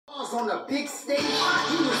bars on a big stage.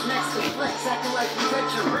 He was next to flex, acting like he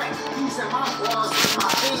catch a wreck. Using my bars, my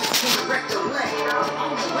fans can't recollect.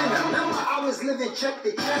 I'm a winner, remember I was living check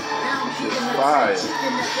to check. Now I'm hitting the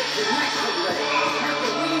chicken that the neck collect. Now the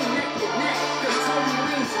lean neck to neck, cause Tory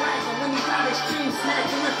Lanez wagging when he got his chain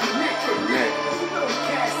snagging with the neck to neck. You know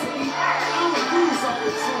Cassidy, I don't lose all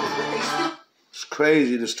the time, but they still... It's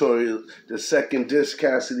crazy, the story. The second disc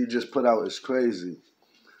Cassidy just put out is crazy.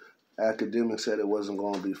 Academic said it wasn't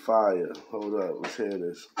going to be fire. Hold up, let's hear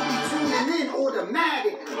this. Tuning in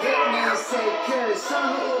automatic. Hitman said, carry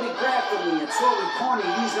son autograph for me. And Tory corny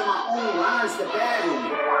using my own lines to battle me.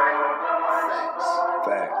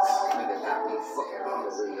 Facts.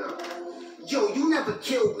 Yo, you never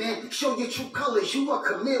killed, man. Show your true colors, you a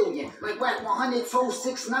chameleon. Like Whack 100 told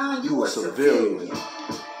 6'9", you a civilian.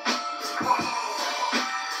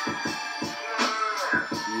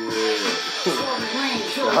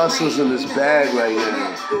 The hustle's in this bag right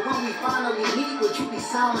now.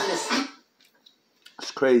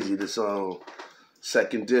 It's crazy, this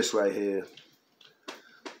second disc right here.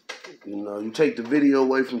 You know, you take the video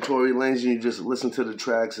away from Tory Lanez and you just listen to the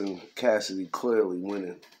tracks, and Cassidy clearly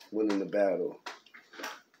winning the battle.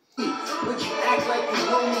 Would you act like you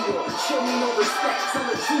know me or show me no respect? Tell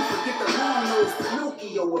the truth or get the long nose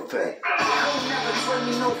Pinocchio effect. Don't never told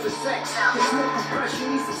me no for sex. The smoke compression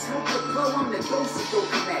needs to smoke the blow. I'm the ghost of your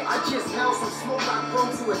connect. I just smell some smoke. I grow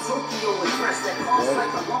to a Tokyo address that costs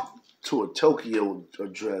like a long... To a Tokyo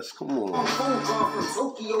address, come on. I'm phone call from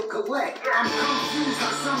Tokyo Collect. I'm confused how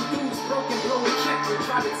some dudes broken blow a check and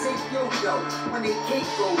try to take your dough when they cake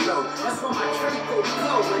go low. That's why my Draco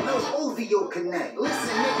blow with no OVO connect. Listen,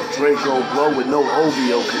 nigga, Draco blow with no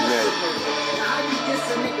OVO connect. How you get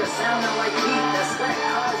a nigga sounding like me? That's whack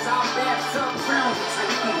cars out bathtub brown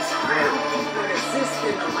type beats.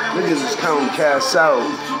 Niggas is counting Cash out.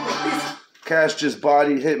 Cash just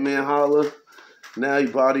bodied Hitman Holla. Now he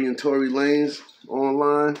bodying Tory Lanez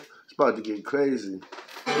online. It's about to get crazy.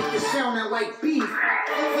 If you're sounding like beef,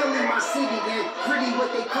 Philly my city, then pretty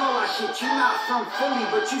what they call our shit. You not from Philly,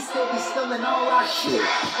 but you still be stealing all our shit.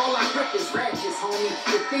 All I grip is ratchets, homie.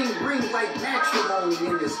 The thing rings like matrimony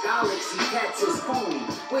in this galaxy. Cats is phony.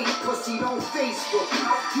 Wait, pussy, don't Facebook me.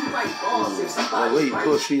 You write balls if somebody... Wait,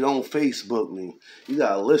 pussy, don't Facebook me. You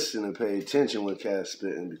gotta listen and pay attention when Cass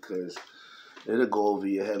spitting, because it'll go over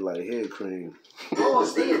your head like hair cream.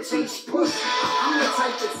 Balls, they'll taste pussy. I'm the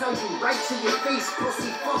type to tell you right to your face, pussy,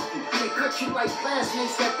 fuck you. They cut you like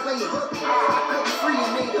classmates that play hooky. I cut free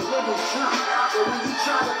and made a little jump. But when you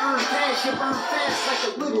try to earn cash, you burn fast like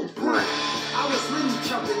a little blunt. I was little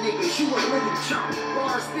jumping niggas, you a little jump.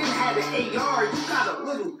 Bars been had an AR, you got a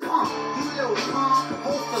little pump. You little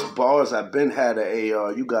pump. Bars, I been had an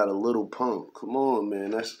AR, you got a little pump. Come on,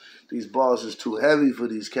 man. These bars is too heavy for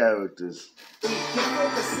these characters. I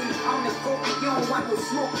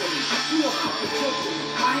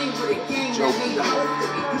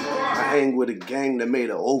hang with a gang that made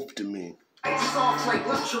an oath to me. Soft like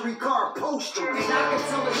luxury car poster. And I can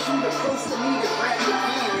tell a shooter close to me to grab the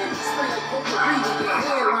can and spray like potpourri with your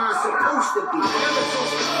hairline supposed to be. Never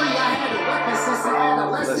supposed to free, I had a weapon since an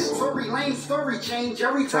adolescent. Tory Lanez story change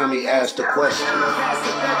every time he asked the question.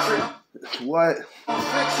 What?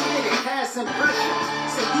 Pass impression.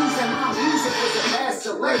 So using my music was a bad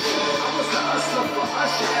selection. I was the hustler for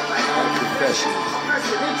Usher, ever had a confession.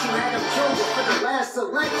 Presidential had him chosen for the last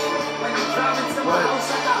election. When I'm driving to my house,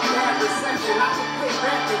 I got bad reception. I could quit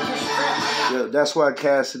rapping, just rap. Yeah, that's why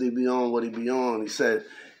Cassidy be on what he be on. He said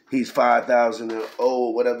he's 5,000 and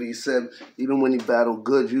old, whatever he said. Even when he battled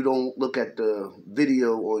Goods, you don't look at the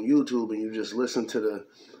video on YouTube and you just listen to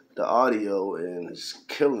the audio, and it's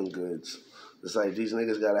killing Goods. It's like these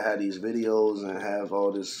niggas gotta have these videos and have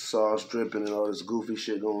all this sauce dripping and all this goofy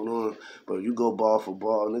shit going on. But you go ball for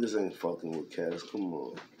ball, niggas ain't fucking with Cass. Come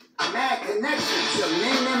on. Mad connections, the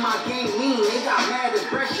men in my game mean, they got mad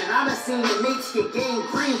aggression. I done seen the mates get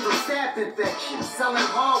gangrene from staph infection. Selling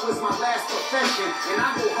hard was my last profession, and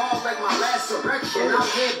I go hard like my last erection. I'll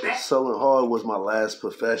head back. Selling hard was my last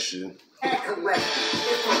profession. If a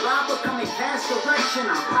robber coming past direction,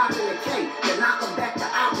 I'm popping the K, then knock him back the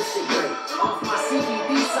opposite way. Off my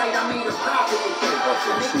CBD site, I made a profit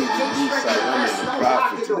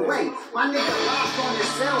today. My nigga locked on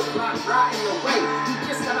his cell block, rotting away. He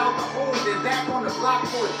just got out the hole, then back on the block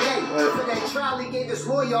for a day. For that trial, he gave his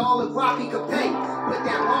lawyer all the guap he could pay. Put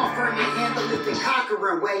that law firm and handled it the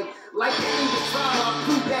Cochran way. Like the end of trial, I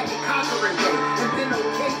flew back in Cochran Day. And been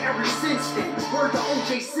okay ever since then. Word to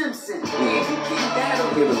O.J. Simpson.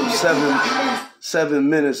 Give him 7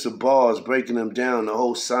 minutes of bars, breaking them down, the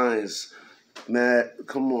whole science. Man,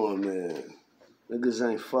 come on, man. Niggas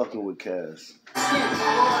ain't fucking with Cass.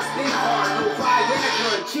 been hard, no Viagra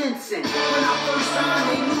or ginseng. When I first signed,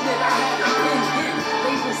 they knew that I had a pen.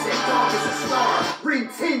 Label said dog is a star, bring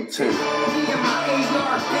 10. Me and my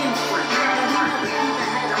AR been